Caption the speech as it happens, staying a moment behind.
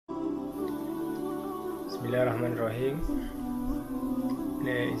Bismillahirrahmanirrahim.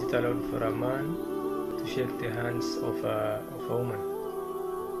 Is it allowed for a man to shake the hands of a woman?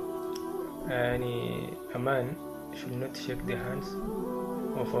 A man should not shake the hands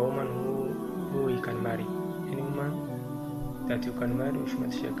of a woman who he can marry. Any woman that you can marry, you should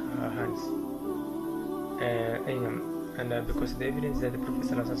not shake her hands. Because the evidence that the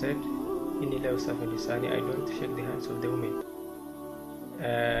Prophet said, "Inni la usafi lisani," I don't shake the hands of the women.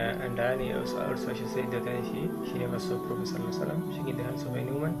 And Ali also she said that she never saw Prophet shaking the hands of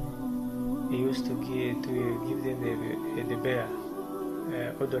any woman. He used to give them the bear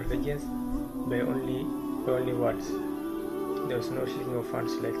odor allegiance by only words. There was no shaking of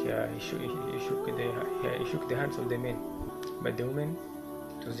hands like he shook the hands of the men, but the women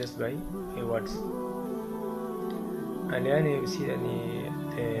it was just by words. And you see that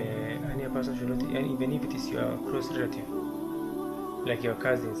any person should not, even if it is your close relative, like your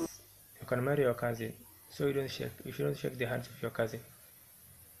cousins, you can marry your cousin, so you shouldn't shake the hands of your cousin,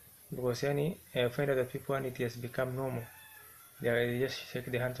 because I find out that people, and it has become normal, they just shake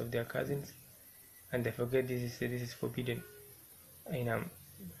the hands of their cousins and they forget this is forbidden. And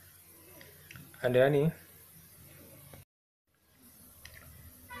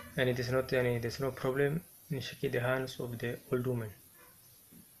it is not there's no problem in shaking the hands of the old woman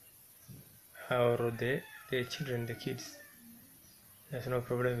or the children, the kids. There's no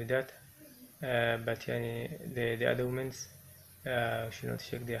problem with that. But the other women should not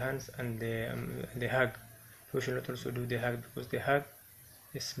shake their hands, and the hug. We should not also do the hug, because the hug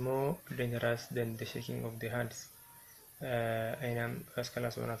is more dangerous than the shaking of the hands. And ask Allah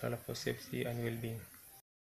subhanahu wa ta'ala for safety and well-being.